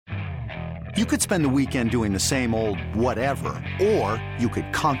You could spend the weekend doing the same old whatever, or you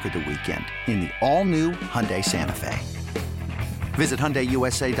could conquer the weekend in the all-new Hyundai Santa Fe. Visit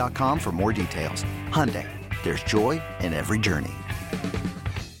HyundaiUSA.com for more details. Hyundai, there's joy in every journey.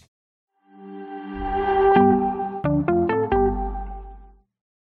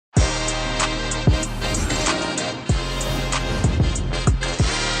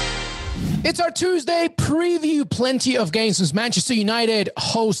 It's our Tuesday preview. Plenty of games since Manchester United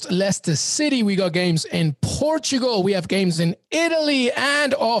host Leicester City. We got games in Portugal. We have games in Italy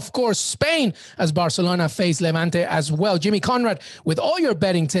and, of course, Spain as Barcelona face Levante as well. Jimmy Conrad with all your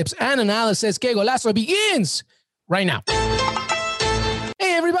betting tips and analysis. Que Golazo begins right now.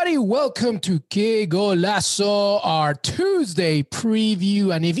 Hey, everybody. Welcome to Que Golazo, our Tuesday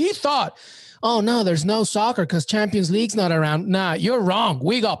preview. And if you thought, oh, no, there's no soccer because Champions League's not around. Nah, you're wrong.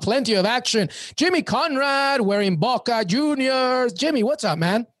 We got plenty of action. Jimmy Conrad wearing Boca Juniors. Jimmy, what's up,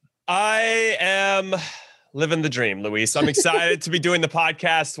 man? I am living the dream, Luis. I'm excited to be doing the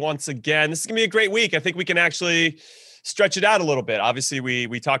podcast once again. This is going to be a great week. I think we can actually stretch it out a little bit. Obviously,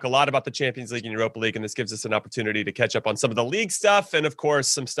 we talk a lot about the Champions League and Europa League, and this gives us an opportunity to catch up on some of the league stuff and, of course,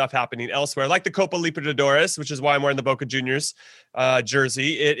 some stuff happening elsewhere, like the Copa Libertadores, which is why I'm wearing the Boca Juniors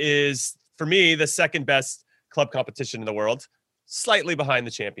jersey. It is, for me, the second best club competition in the world, slightly behind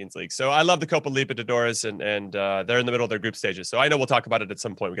the Champions League. So I love the Copa Libertadores, and they're in the middle of their group stages. So I know we'll talk about it at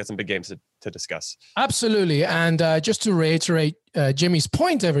some point. We got some big games to discuss. Absolutely. And just to reiterate Jimmy's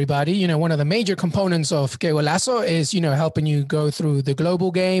point, everybody, you know, one of the major components of Que Golazo is, you know, helping you go through the global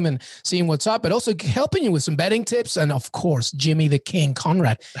game and seeing what's up, but also helping you with some betting tips. And of course, Jimmy the King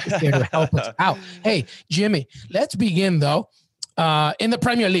Conrad is here to help us out. Hey, Jimmy, let's begin though. In the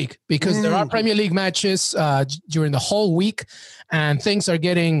Premier League, because there are Premier League matches during the whole week and things are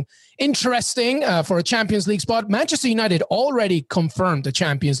getting interesting for a Champions League spot. Manchester United already confirmed the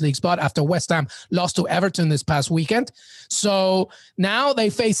Champions League spot after West Ham lost to Everton this past weekend. So now they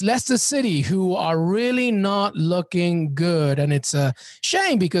face Leicester City, who are really not looking good. And it's a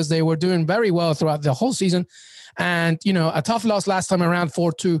shame because they were doing very well throughout the whole season. And, you know, a tough loss last time around,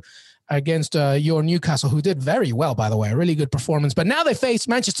 4-2. Against your Newcastle, who did very well, by the way, a really good performance. But now they face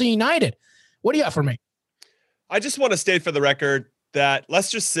Manchester United. What do you have for me? I just want to state for the record that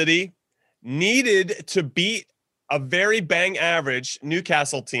Leicester City needed to beat a very bang average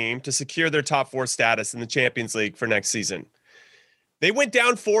Newcastle team to secure their top four status in the Champions League for next season. They went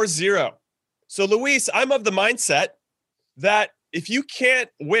down 4-0. So, Luis, I'm of the mindset that if you can't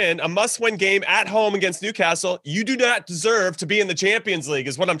win a must-win game at home against Newcastle, you do not deserve to be in the Champions League,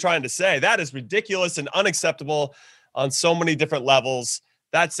 is what I'm trying to say. That is ridiculous and unacceptable on so many different levels.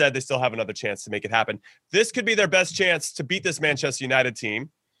 That said, they still have another chance to make it happen. This could be their best chance to beat this Manchester United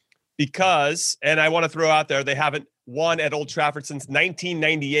team because, and I want to throw out there, they haven't won at Old Trafford since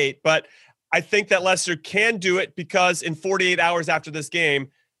 1998, but I think that Leicester can do it because in 48 hours after this game,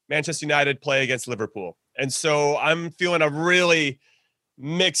 Manchester United play against Liverpool. And so I'm feeling a really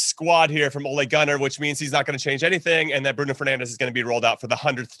mixed squad here from Ole Gunnar, which means he's not going to change anything, and that Bruno Fernandes is going to be rolled out for the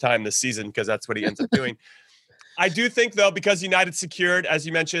 100th time this season because that's what he ends up doing. I do think, though, because United secured, as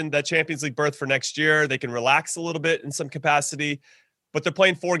you mentioned, that Champions League berth for next year, they can relax a little bit in some capacity, but they're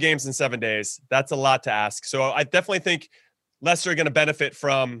playing 4 games in 7 days. That's a lot to ask. So I definitely think Leicester are going to benefit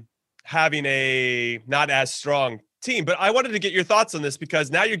from having a not as strong team. But I wanted to get your thoughts on this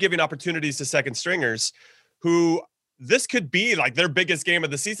because now you're giving opportunities to second stringers who this could be like their biggest game of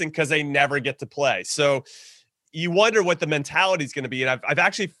the season because they never get to play. So you wonder what the mentality is going to be. And I've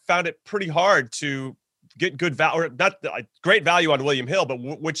actually found it pretty hard to get good value, or not great value on William Hill, but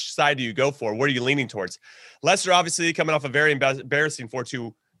which side do you go for? What are you leaning towards? Leicester, obviously coming off a very embarrassing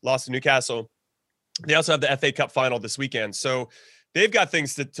 4-2 loss to Newcastle. They also have the FA Cup final this weekend. So they've got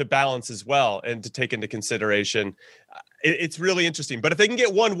things to balance as well and to take into consideration. It's really interesting. But if they can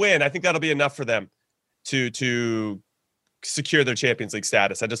get one win, I think that'll be enough for them to secure their Champions League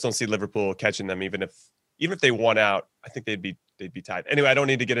status. I just don't see Liverpool catching them, even if they won out. I think they'd be tied. Anyway, I don't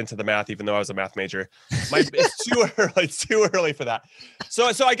need to get into the math, even though I was a math major. It's too early. It's too early for that. So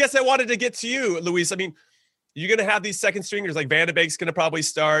I guess I wanted to get to you, Luis. I mean, you're going to have these second stringers like Van de Beek's going to probably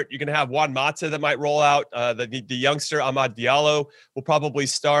start. You're going to have Juan Mata that might roll out. The youngster Amad Diallo will probably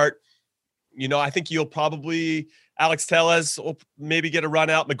start. You know, I think you'll probably Alex Telles will maybe get a run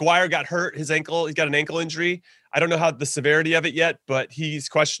out. Maguire got hurt his ankle. He's got an ankle injury. I don't know how the severity of it yet, but he's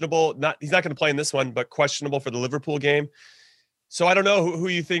questionable. He's not going to play in this one, but questionable for the Liverpool game. So I don't know who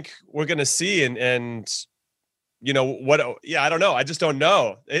you think we're going to see and you know what? Yeah, I don't know. I just don't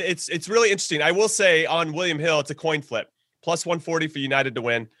know. It's really interesting. I will say on William Hill, it's a coin flip. Plus 140 for United to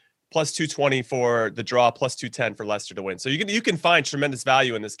win, plus 220 for the draw, plus 210 for Leicester to win. So you can find tremendous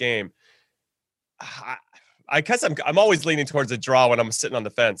value in this game. I guess I'm always leaning towards a draw when I'm sitting on the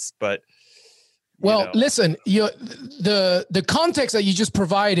fence, but listen, the context that you just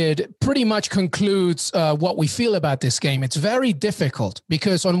provided pretty much concludes what we feel about this game. It's very difficult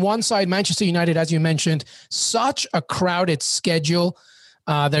because on one side, Manchester United, as you mentioned, such a crowded schedule.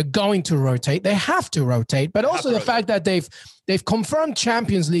 They're going to rotate. They have to rotate, but also the fact that they've confirmed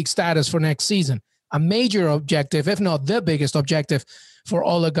Champions League status for next season, a major objective, if not the biggest objective for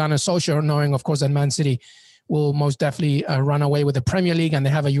Ole Gunnar Solskjaer, knowing, of course, that Man City will most definitely run away with the Premier League, and they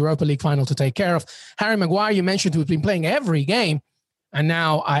have a Europa League final to take care of. Harry Maguire, you mentioned, who's been playing every game, and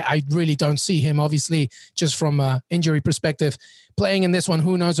now I really don't see him, obviously, just from an injury perspective, playing in this one.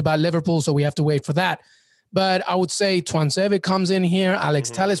 Who knows about Liverpool, so we have to wait for that. But I would say Tuanzebe comes in here. Alex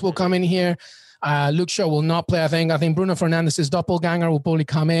Telles will come in here. Luke Shaw will not play, I think. I think Bruno Fernandes's doppelganger will probably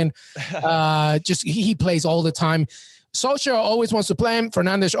come in. He plays all the time. Solskjaer always wants to play him.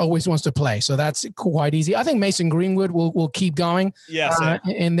 Fernandes always wants to play. So that's quite easy. I think Mason Greenwood will keep going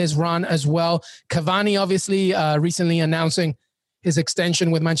in this run as well. Cavani, obviously, recently announcing his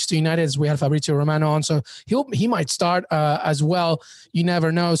extension with Manchester United, as we had Fabrizio Romano on. So he might start as well. You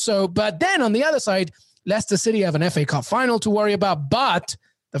never know. So, but then on the other side, Leicester City have an FA Cup final to worry about. But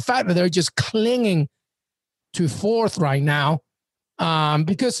the fact that they're just clinging to fourth right now,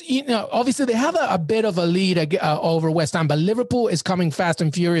 because, obviously they have a bit of a lead over West Ham, but Liverpool is coming fast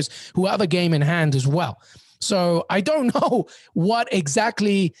and furious, who have a game in hand as well. So I don't know what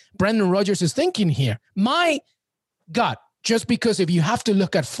exactly Brendan Rodgers is thinking here. My gut, just because if you have to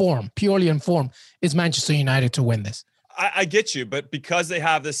look at form, purely in form, is Manchester United to win this. I get you, but because they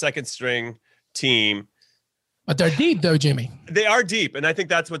have the second string team. But they're deep though, Jimmy. They are deep, and I think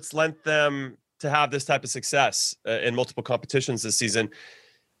that's what's lent them to have this type of success in multiple competitions this season.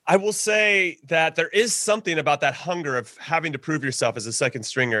 I will say that there is something about that hunger of having to prove yourself as a second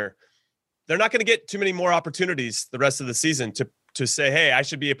stringer. They're not going to get too many more opportunities the rest of the season to say, hey, I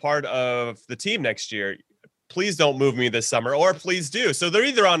should be a part of the team next year. Please don't move me this summer, or please do. So they're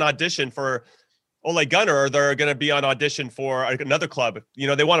either on audition for Ole Gunnar, or they're going to be on audition for another club.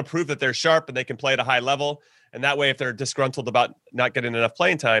 They want to prove that they're sharp and they can play at a high level. And that way, if they're disgruntled about not getting enough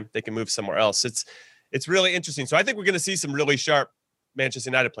playing time, they can move somewhere else. It's really interesting. So I think we're going to see some really sharp Manchester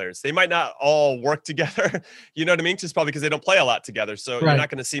United players. They might not all work together, you know what I mean? Just probably because they don't play a lot together. So You're not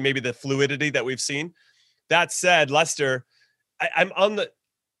going to see maybe the fluidity that we've seen. That said, Leicester,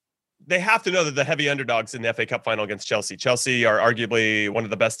 they have to know that the heavy underdogs in the FA Cup final against Chelsea. Chelsea are arguably one of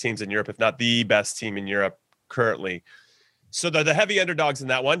the best teams in Europe, if not the best team in Europe currently. So they're the heavy underdogs in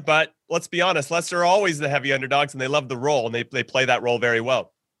that one. But let's be honest, Leicester are always the heavy underdogs, and they love the role, and they play that role very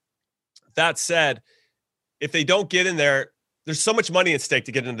well. That said, if they don't get in there, there's so much money at stake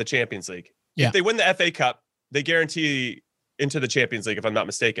to get into the Champions League. Yeah. If they win the FA Cup, they guarantee into the Champions League, if I'm not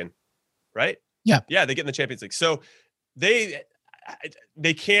mistaken. Right? Yeah. Yeah, they get in the Champions League. So they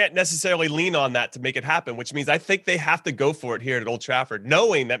can't necessarily lean on that to make it happen, which means I think they have to go for it here at Old Trafford,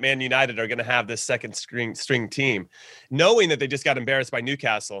 knowing that Man United are going to have this second string team, knowing that they just got embarrassed by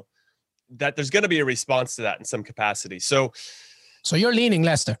Newcastle, that there's going to be a response to that in some capacity. So you're leaning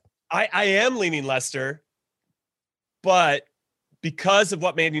Leicester. I am leaning Leicester, but because of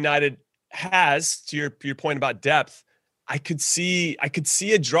what Man United has, to your point about depth, I could see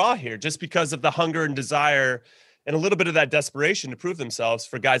a draw here just because of the hunger and desire and a little bit of that desperation to prove themselves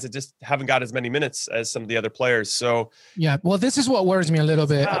for guys that just haven't got as many minutes as some of the other players. So yeah, well, this is what worries me a little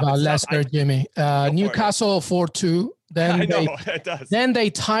bit about Leicester, Jimmy. Newcastle 4-2. Then they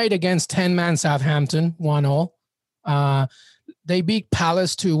tied against 10-man Southampton 1-0. They beat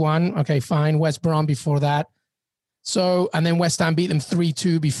Palace 2-1. Okay, fine. West Brom before that. So, and then West Ham beat them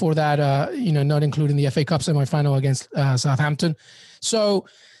 3-2 before that, not including the FA Cup semi-final against Southampton. So,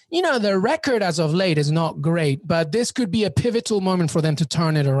 their record as of late is not great, but this could be a pivotal moment for them to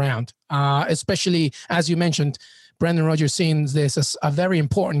turn it around, especially, as you mentioned, Brendan Rodgers seeing this as a very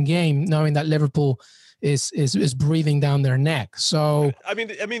important game, knowing that Liverpool is breathing down their neck. So, I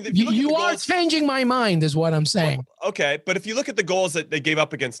mean, you are changing my mind is what I'm saying. Well, okay, but if you look at the goals that they gave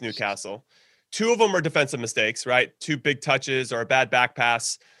up against Newcastle, 2 of them are defensive mistakes, right? 2 big touches or a bad back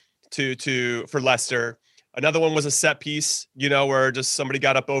pass for Leicester. Another one was a set piece, where just somebody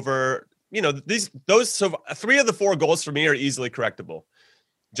got up over, so 3 of the 4 goals for me are easily correctable.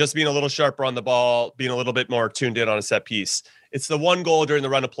 Just being a little sharper on the ball, being a little bit more tuned in on a set piece. It's the one goal during the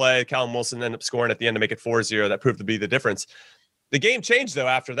run of play, Callum Wilson ended up scoring at the end to make it 4-0. That proved to be the difference. The game changed though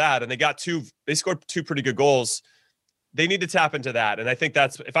after that, and they scored 2 pretty good goals. They need to tap into that. And I think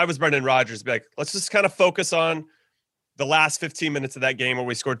if I was Brendan Rodgers, I'd be like, let's just kind of focus on the last 15 minutes of that game where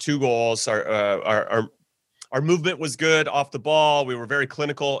we scored 2 goals. Our movement was good off the ball. We were very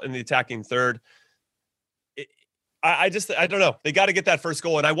clinical in the attacking third. I don't know. They got to get that first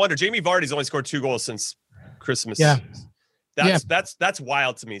goal. And I wonder, Jamie Vardy's only scored 2 goals since Christmas. Yeah. That's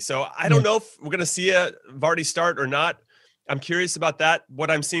wild to me. So I don't know if we're going to see a Vardy start or not. I'm curious about that.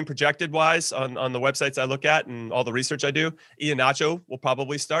 What I'm seeing projected wise on the websites I look at and all the research I do, Iheanacho will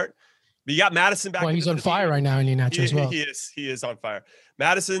probably start. But you got Madison back. Well, he's on fire right now in Iheanacho as well. He is on fire.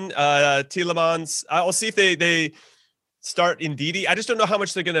 Madison, Tielemans. I'll see if they start Ndidi. I just don't know how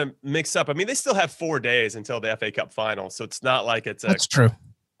much they're going to mix up. I mean, they still have 4 days until the FA Cup final, so it's not like that's true.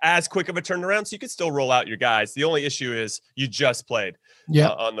 As quick of a turnaround, so you could still roll out your guys. The only issue is you just played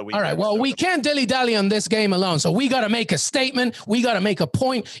on the weekend. All right, well, we can't dilly-dally on this game alone, so we got to make a statement. We got to make a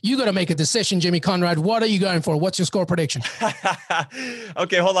point. You got to make a decision, Jimmy Conrad. What are you going for? What's your score prediction?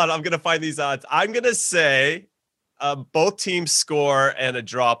 Okay, hold on. I'm going to find these odds. I'm going to say both teams score and a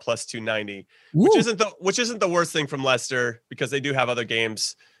draw plus 290, which isn't the worst thing from Leicester because they do have other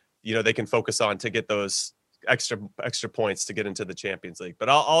games, they can focus on to get those extra points to get into the Champions League. But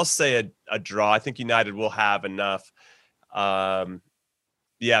I'll say a draw. I think United will have enough.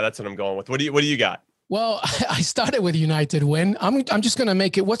 That's what I'm going with. What do you got? Well, I started with United win. I'm just going to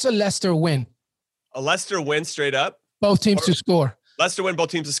make it. What's a Leicester win? A Leicester win straight up. Both teams to score. Leicester win, both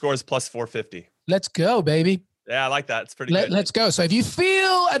teams to score is plus 450. Let's go, baby. Yeah, I like that. It's pretty good. Let's go. So if you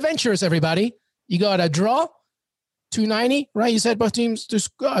feel adventurous, everybody, you got a draw. 290, right? You said both teams to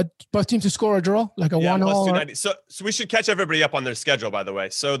score a draw, like a 1-all. Plus 290. So we should catch everybody up on their schedule, by the way.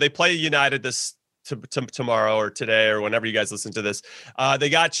 So they play United tomorrow or today or whenever you guys listen to this. They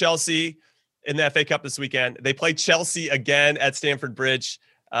got Chelsea in the FA Cup this weekend. They play Chelsea again at Stamford Bridge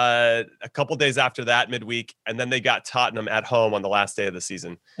a couple days after that, midweek, and then they got Tottenham at home on the last day of the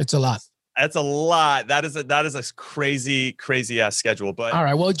season. It's a lot. That's a lot. That is a crazy ass schedule. But all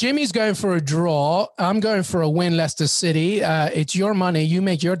right. Well, Jimmy's going for a draw. I'm going for a win, Leicester City. It's your money. You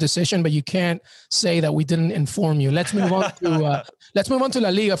make your decision, but you can't say that we didn't inform you. Let's move on to La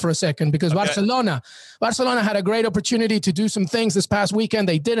Liga for a second because Barcelona had a great opportunity to do some things this past weekend.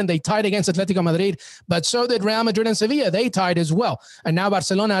 They didn't. They tied against Atletico Madrid, but so did Real Madrid and Sevilla. They tied as well. And now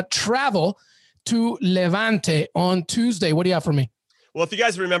Barcelona travel to Levante on Tuesday. What do you have for me? Well, if you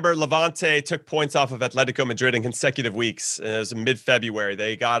guys remember, Levante took points off of Atletico Madrid in consecutive weeks. It was in mid-February.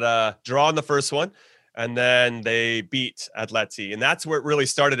 They got a draw in the first one, and then they beat Atleti. And that's where it really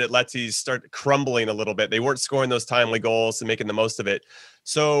started. Atleti started crumbling a little bit. They weren't scoring those timely goals and making the most of it.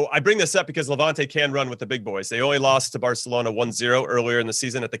 So I bring this up because Levante can run with the big boys. They only lost to Barcelona 1-0 earlier in the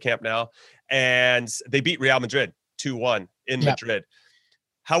season at the Camp Nou, and they beat Real Madrid 2-1 in Madrid.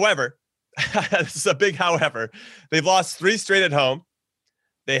 However, this is a big however. They've lost 3 straight at home.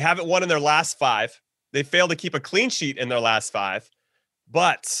 They haven't won in their last 5. They failed to keep a clean sheet in their last 5.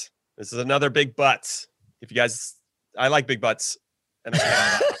 But this is another big but. If you guys, I like big butts. And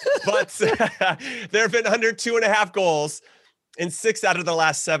but there have been under 2.5 goals in 6 out of the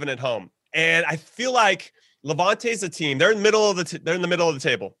last 7 at home. And I feel like Levante's a team. They're in the middle of the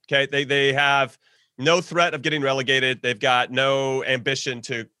table. Okay. They have no threat of getting relegated. They've got no ambition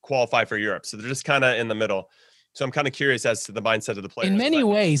to qualify for Europe. So they're just kind of in the middle. So I'm kind of curious as to the mindset of the players. In many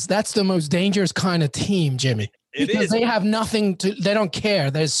ways, that's the most dangerous kind of team, Jimmy. Because they have nothing to, they don't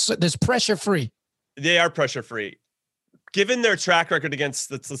care. There's pressure free. They are pressure free. Given their track record against,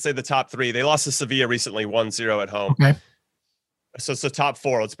 let's say the top 3, they lost to Sevilla recently 1-0 at home. Okay. So top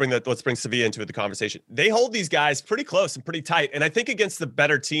 4. Let's bring Sevilla into the conversation. They hold these guys pretty close and pretty tight. And I think against the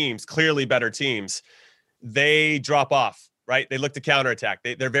better teams, clearly better teams, they drop off, right? They look to counterattack.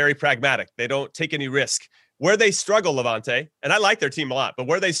 They're very pragmatic. They don't take any risk. Where they struggle, Levante, and I like their team a lot, but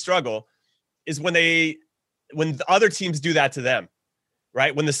where they struggle is when the other teams do that to them,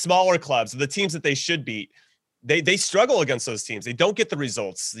 right? When the smaller clubs, the teams that they should beat, they struggle against those teams. They don't get the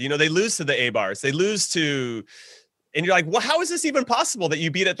results. They lose to the Eibars. They lose to, and you're like, well, how is this even possible that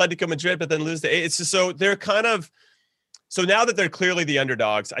you beat Atletico Madrid but then lose to It's just so they're so now that they're clearly the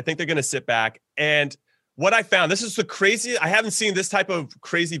underdogs, I think they're going to sit back. And what I found, this is the crazy, I haven't seen this type of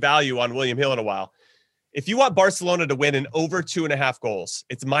crazy value on William Hill in a while. If you want Barcelona to win in over 2.5 goals,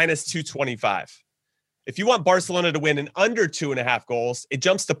 it's minus 225. If you want Barcelona to win in under 2.5 goals, it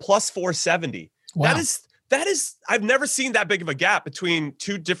jumps to plus 470. Wow. That is, I've never seen that big of a gap between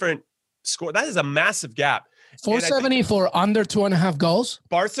 2 different scores. That is a massive gap. 470 for under 2.5 goals?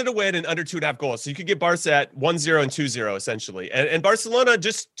 Barca to win in under 2.5 goals. So you could get Barca at 1-0 and 2-0 essentially. And Barcelona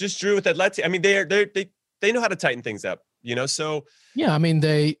just drew with Atleti. I mean, they know how to tighten things up, so. Yeah, I mean,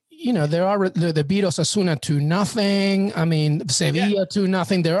 they beat Osasuna 2-0. I mean, Sevilla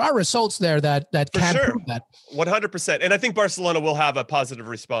 2-0. There are results there that can prove that. 100%. And I think Barcelona will have a positive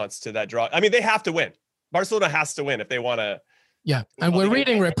response to that draw. I mean, they have to win. Barcelona has to win if they want to Yeah. And we're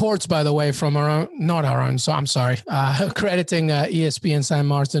reading reports, by the way, from our own, not our own, so I'm sorry, crediting ESPN San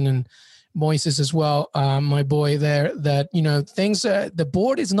Martin and Moises as well, my boy there, that, things, the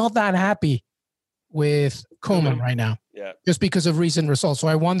board is not that happy with Koeman right now. Yeah. Just because of recent results. So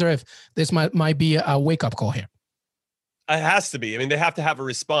I wonder if this might be a wake-up call here. It has to be. I mean, they have to have a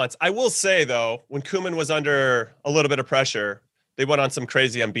response. I will say, though, when Koeman was under a little bit of pressure, they went on some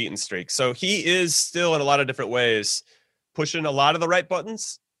crazy unbeaten streaks. So he is still in a lot of different ways pushing a lot of the right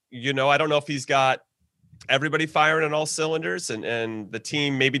buttons. I don't know if he's got everybody firing on all cylinders and the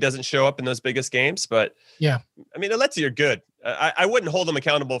team maybe doesn't show up in those biggest games. But yeah, I mean, Atleti are good. I wouldn't hold them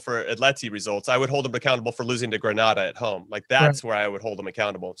accountable for Atleti results. I would hold them accountable for losing to Granada at home. Like that's where I would hold them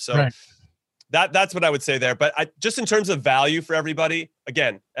accountable. So that's what I would say there. But just in terms of value for everybody,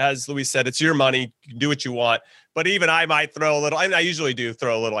 again, as Luis said, it's your money. You can do what you want. But even I might throw a little, I usually do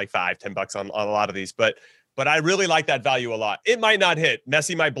throw a little like $5-10 on a lot of these, but I really like that value a lot. It might not hit.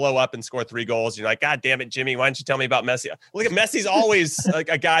 Messi might blow up and score 3 goals. You're like, God damn it, Jimmy, why don't you tell me about Messi? Look at Messi's always like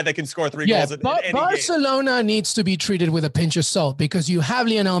a guy that can score 3 goals. But Barcelona needs to be treated with a pinch of salt because you have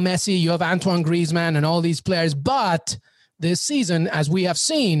Lionel Messi, you have Antoine Griezmann and all these players. But this season, as we have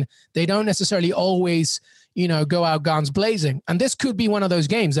seen, they don't necessarily always, go out guns blazing. And this could be one of those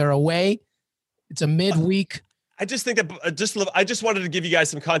games. They're away. It's a midweek. I just think that I just wanted to give you guys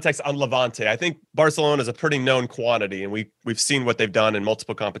some context on Levante. I think Barcelona is a pretty known quantity, and we've seen what they've done in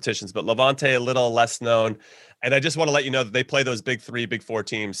multiple competitions. But Levante a little less known, and I just want to let you know that they play those big 3, big 4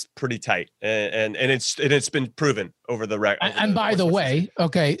 teams pretty tight, and it's been proven over the record. And by the way,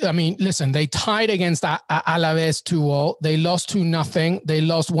 okay, I mean, listen, they tied against Alaves 2-0. They lost 2-0. They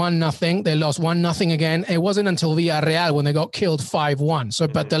lost 1-0. They lost 1-0 again. It wasn't until Villarreal when they got killed 5-1. So,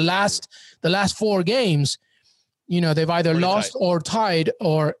 but the last 4 games, they've either lost or tied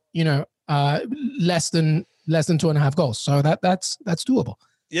or, less than 2.5 goals. So that's doable.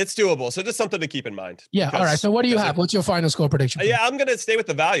 It's doable. So just something to keep in mind. Yeah. All right. So what do you have? What's your final score prediction? Yeah, I'm going to stay with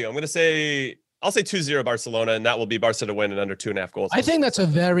the value. I'll say 2-0 Barcelona, and that will be Barca to win and under 2.5 goals. I think that's a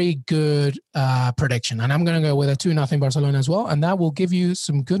very good prediction. And I'm going to go with a 2-0 Barcelona as well. And that will give you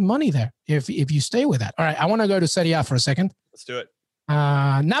some good money there if you stay with that. All right. I want to go to Serie A for a second. Let's do it.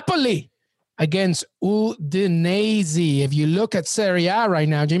 Napoli against Udinese. If you look at Serie A right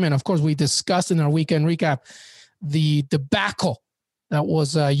now, Jimmy, and of course we discussed in our weekend recap the debacle that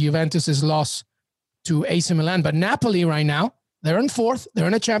was Juventus's loss to AC Milan. But Napoli right now, they're in 4th. They're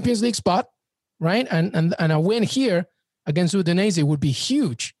in a Champions League spot, right? And a win here against Udinese would be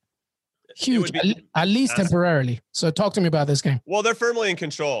huge. Huge, at least massive. Temporarily. So talk to me about this game. Well, they're firmly in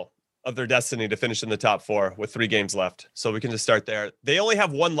control of their destiny to finish in the top 4 with 3 games left. So we can just start there. They only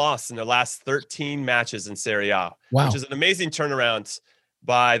have 1 loss in their last 13 matches in Serie A, which is an amazing turnaround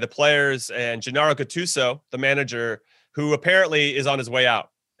by the players and Gennaro Gattuso, the manager, who apparently is on his way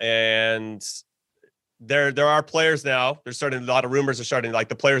out. And there are players now. A lot of rumors are starting, like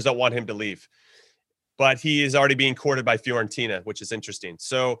the players don't want him to leave. But he is already being courted by Fiorentina, which is interesting.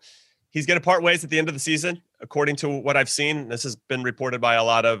 So he's going to part ways at the end of the season, according to what I've seen. This has been reported by a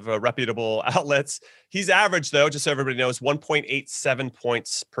lot of reputable outlets. He's averaged, though, just so everybody knows, 1.87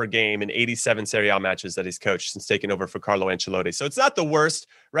 points per game in 87 Serie A matches that he's coached since taking over for Carlo Ancelotti. So it's not the worst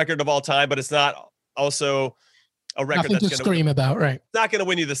record of all time, but it's not also a record nothing to scream about, right? It's not going to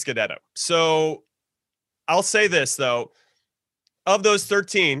win you the Scudetto. So I'll say this, though. Of those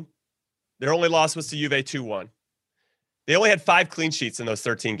 13, their only loss was to Juve 2-1. They only had 5 clean sheets in those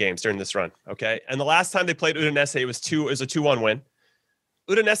 13 games during this run, okay? And the last time they played Udinese, it was a 2-1 win.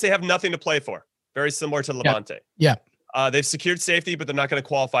 Udinese have nothing to play for, very similar to Levante. Yeah. They've secured safety, but they're not going to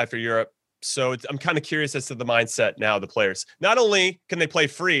qualify for Europe. So I'm kind of curious as to the mindset now of the players. Not only can they play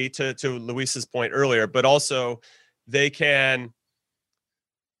free, to Luis's point earlier, but also they're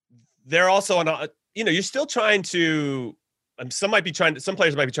also on, you're still trying to, some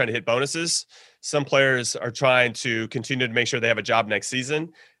players might be trying to hit bonuses. Some players are trying to continue to make sure they have a job next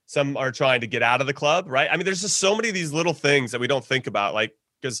season. Some are trying to get out of the club, right? I mean, there's just so many of these little things that we don't think about, like,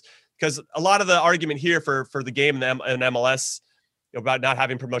 because a lot of the argument here for the game in MLS about not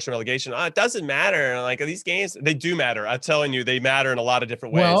having promotion relegation, it doesn't matter. Like, these games, they do matter. I'm telling you, they matter in a lot of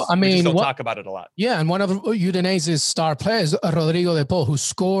different ways. Well, I mean, we just don't talk about it a lot. Yeah, and one of Udinese's star players, Rodrigo De Paul, who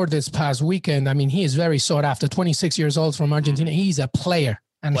scored this past weekend, I mean, he is very sought after, 26 years old from Argentina. He's a player.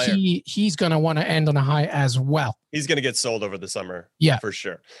 And he's going to want to end on a high as well. He's going to get sold over the summer. Yeah. For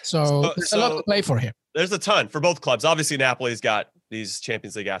sure. So there's a lot to play for here. There's a ton for both clubs. Obviously, Napoli's got these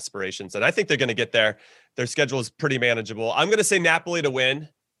Champions League aspirations, and I think they're going to get there. Their schedule is pretty manageable. I'm going to say Napoli to win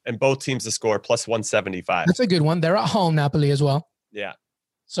and both teams to score plus 175. That's a good one. They're at home, Napoli as well. Yeah.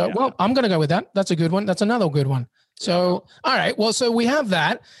 So, well, I'm going to go with that. That's a good one. That's another good one. So, all right. Well, so we have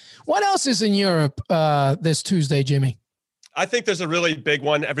that. What else is in Europe this Tuesday, Jimmy? I think there's a really big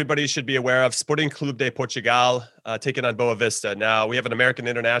one everybody should be aware of. Sporting Clube de Portugal taking on Boa Vista. Now, we have an American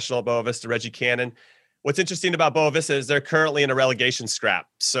international at Boa Vista, Reggie Cannon. What's interesting about Boa Vista is they're currently in a relegation scrap.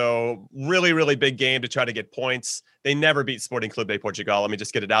 So really, really big game to try to get points. They never beat Sporting Clube de Portugal. Let me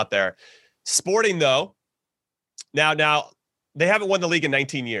just get it out there. Sporting, though, now they haven't won the league in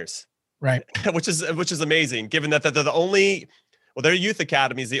 19 years. Right. which is amazing, given that they're the only, their youth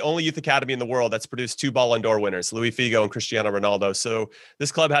academy is the only youth academy in the world that's produced 2 Ballon d'Or winners, Luis Figo and Cristiano Ronaldo. So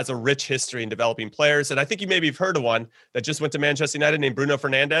this club has a rich history in developing players. And I think you maybe have heard of one that just went to Manchester United named Bruno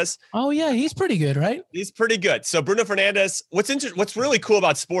Fernandes. Oh yeah, he's pretty good, right? He's pretty good. So Bruno Fernandes, what's really cool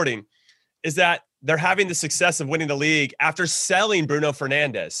about Sporting is that they're having the success of winning the league after selling Bruno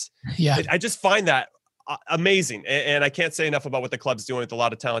Fernandes. Yeah. I just find that amazing. And I can't say enough about what the club's doing with a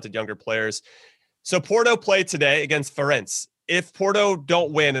lot of talented younger players. So Porto play today against Ferenc. If Porto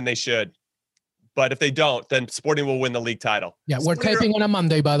don't win, and they should, but if they don't, then Sporting will win the league title. Yeah, we're taping on a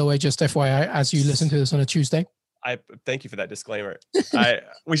Monday, by the way, just FYI, as you listen to this on a Tuesday. I thank you for that disclaimer.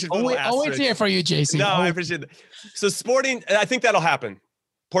 We should always here for you, JC. No, I appreciate it. So Sporting, I think that'll happen.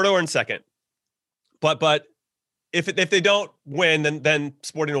 Porto are in second, but if they don't win, then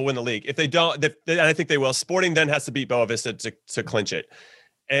Sporting will win the league. If they don't, and I think they will. Sporting then has to beat Boa Vista to clinch it.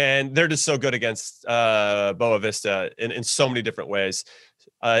 And they're just so good against Boa Vista in so many different ways.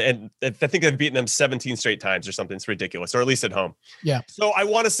 And I think they've beaten them 17 straight times or something. It's ridiculous, or at least at home. Yeah. So I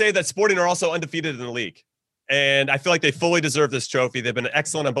want to say that Sporting are also undefeated in the league. And I feel like they fully deserve this trophy. They've been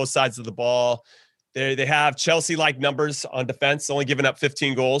excellent on both sides of the ball. They have Chelsea-like numbers on defense, only giving up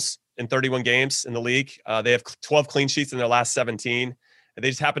 15 goals in 31 games in the league. They have 12 clean sheets in their last 17. They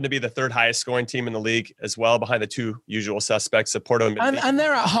just happen to be the 3rd highest scoring team in the league as well, behind the 2 usual suspects of Porto and Benfica. And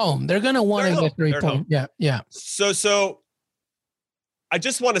they're at home. They're going to want to get 3 points. Yeah. So I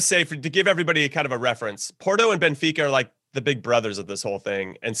just want to say, to give everybody kind of a reference, Porto and Benfica are like the big brothers of this whole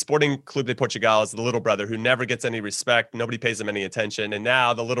thing. And Sporting Clube de Portugal is the little brother who never gets any respect. Nobody pays him any attention. And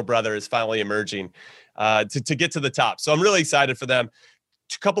now the little brother is finally emerging to get to the top. So I'm really excited for them.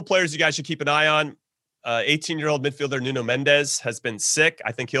 A couple players you guys should keep an eye on. 18-year-old midfielder Nuno Mendes has been sick.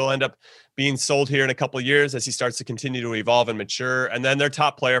 I think he'll end up being sold here in a couple of years as he starts to continue to evolve and mature. And then their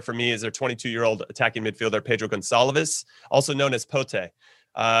top player for me is their 22-year-old attacking midfielder, Pedro Gonçalves, also known as Pote.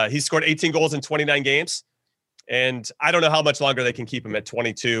 He scored 18 goals in 29 games. And I don't know how much longer they can keep him at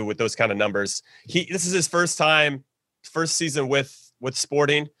 22 with those kind of numbers. This is his first season with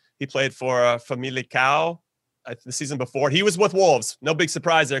Sporting. He played for Famalicão the season before. He was with Wolves. No big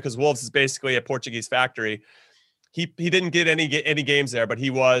surprise there, because Wolves is basically a Portuguese factory. He didn't get any games there, but he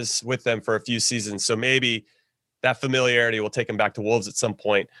was with them for a few seasons. So maybe that familiarity will take him back to Wolves at some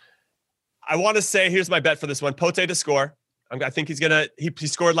point. I want to say, here's my bet for this one: Pote to score. I think he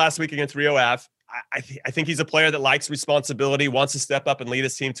scored last week against Rio Ave. I think he's a player that likes responsibility, wants to step up and lead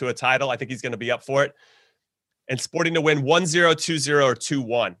his team to a title. I think he's going to be up for it. And Sporting to win 1-0, 2-0, or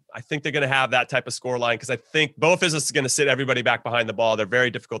 2-1. I think they're going to have that type of scoreline, because I think both is going to sit everybody back behind the ball. They're very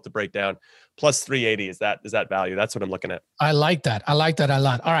difficult to break down. Plus 380 is that value. That's what I'm looking at. I like that a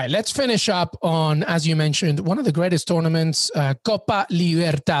lot. All right, let's finish up on, as you mentioned, one of the greatest tournaments, Copa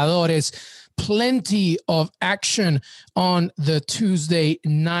Libertadores. Plenty of action on the Tuesday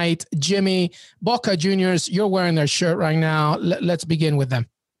night. Jimmy, Boca Juniors, you're wearing their shirt right now. Let's begin with them.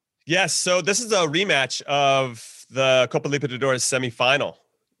 Yes, so this is a rematch of the Copa Libertadores semifinal,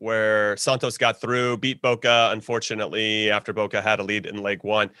 where Santos got through, beat Boca, unfortunately, after Boca had a lead in leg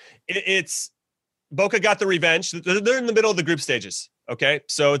 1. It's Boca got the revenge. They're in the middle of the group stages, okay?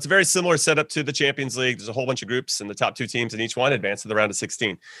 So it's a very similar setup to the Champions League. There's a whole bunch of groups, and the top 2 teams in each one advance to the round of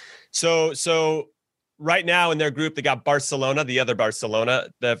 16. So right now in their group, they got Barcelona, the other Barcelona.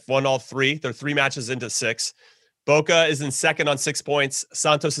 They've won all 3. They're 3 matches into 6. Boca is in second on 6 points.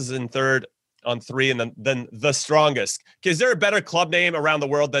 Santos is in third on 3, and then the strongest. Is there a better club name around the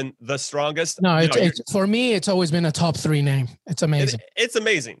world than the strongest? No, for me, it's always been a top 3 name. It's amazing. It's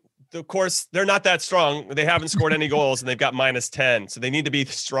amazing. Of course, they're not that strong. They haven't scored any goals, and they've got -10. So they need to be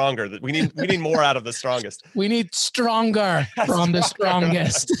stronger. We need more out of the strongest. We need stronger from the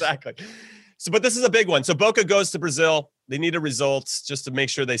strongest. Exactly. So, but this is a big one. So Boca goes to Brazil. They need a result just to make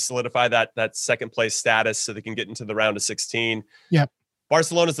sure they solidify that second place status, so they can get into the round of 16. Yep.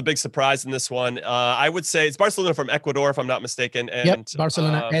 Barcelona's the big surprise in this one. I would say it's Barcelona from Ecuador, if I'm not mistaken. And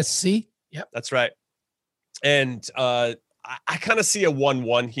Barcelona SC. Yep. That's right. And I kind of see a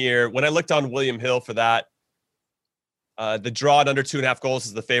 1-1 here. When I looked on William Hill for that, the draw at under 2.5 goals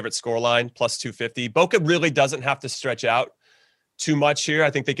is the favorite scoreline, plus 250. Boca really doesn't have to stretch out too much here. I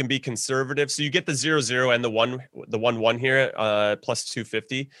think they can be conservative. So you get the 0-0 and the 1-1 here, plus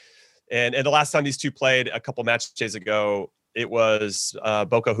 250. And the last time these two played a couple matches ago, it was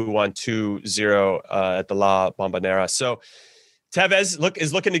Boca who won 2-0 at the La Bombonera. So Tevez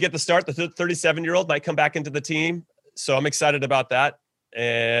is looking to get the start. The 37-year-old might come back into the team. So I'm excited about that.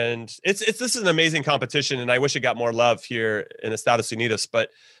 And this is an amazing competition, and I wish it got more love here in Estados Unidos, but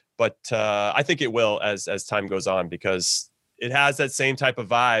I think it will as time goes on, because it has that same type of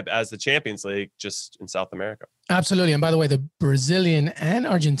vibe as the Champions League, just in South America. Absolutely. And by the way, the Brazilian and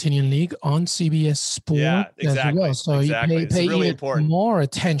Argentinian league on CBS Sport as well. So you pay really important. More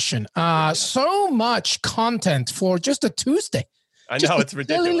attention. So much content for just a Tuesday. I know, it's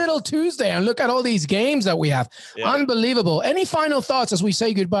ridiculous. Silly little Tuesday, and look at all these games that we have. Yeah. Unbelievable. Any final thoughts as we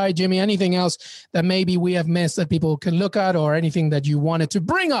say goodbye, Jimmy? Anything else that maybe we have missed that people can look at, or anything that you wanted to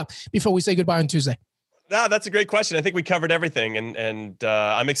bring up before we say goodbye on Tuesday? No, that's a great question. I think we covered everything, and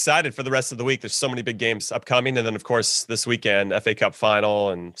I'm excited for the rest of the week. There's so many big games upcoming, and then of course this weekend, FA Cup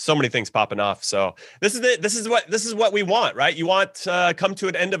final, and so many things popping off. So this is it. This is what we want, right? You want come to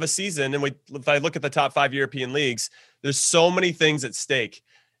an end of a season, and if I look at the top 5 European leagues, there's so many things at stake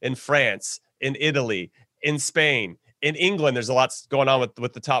in France, in Italy, in Spain, in England. There's a lot going on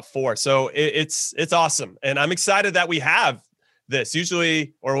with the top 4. So it's awesome, and I'm excited that we have this.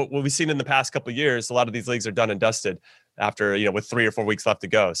 Usually, or what we've seen in the past couple of years, a lot of these leagues are done and dusted after, with 3 or 4 weeks left to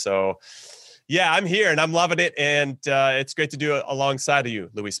go. So yeah, I'm here and I'm loving it. And it's great to do it alongside of you,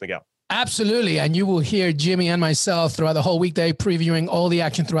 Luis Miguel. Absolutely. And you will hear Jimmy and myself throughout the whole weekday, previewing all the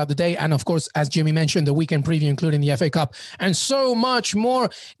action throughout the day. And of course, as Jimmy mentioned, the weekend preview, including the FA Cup and so much more.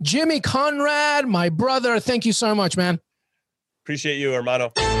 Jimmy Conrad, my brother, thank you so much, man. Appreciate you,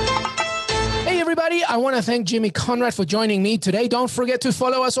 hermano. Hey, everybody. I want to thank Jimmy Conrad for joining me today. Don't forget to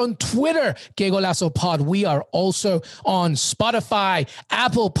follow us on Twitter, Que Golazo Pod. We are also on Spotify,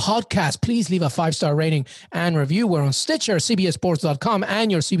 Apple Podcasts. Please leave a 5-star rating and review. We're on Stitcher, CBSSports.com,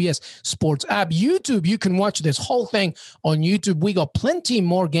 and your CBS Sports app. YouTube, you can watch this whole thing on YouTube. We got plenty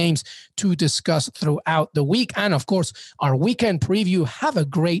more games to discuss throughout the week. And, of course, our weekend preview. Have a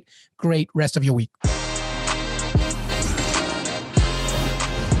great, great rest of your week.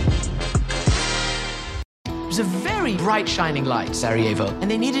 It was a very bright, shining light, Sarajevo,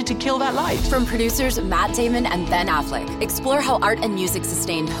 and they needed to kill that light. From producers Matt Damon and Ben Affleck, explore how art and music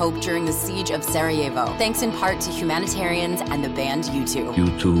sustained hope during the siege of Sarajevo, thanks in part to humanitarians and the band U2.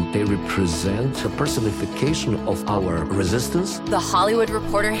 U2, they represent a personification of our resistance. The Hollywood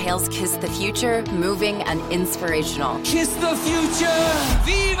Reporter hails Kiss the Future moving and inspirational. Kiss the future!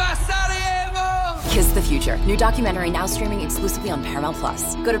 Viva Sarajevo! Kiss the Future, new documentary now streaming exclusively on Paramount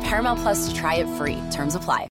Plus. Go to Paramount Plus to try it free. Terms apply.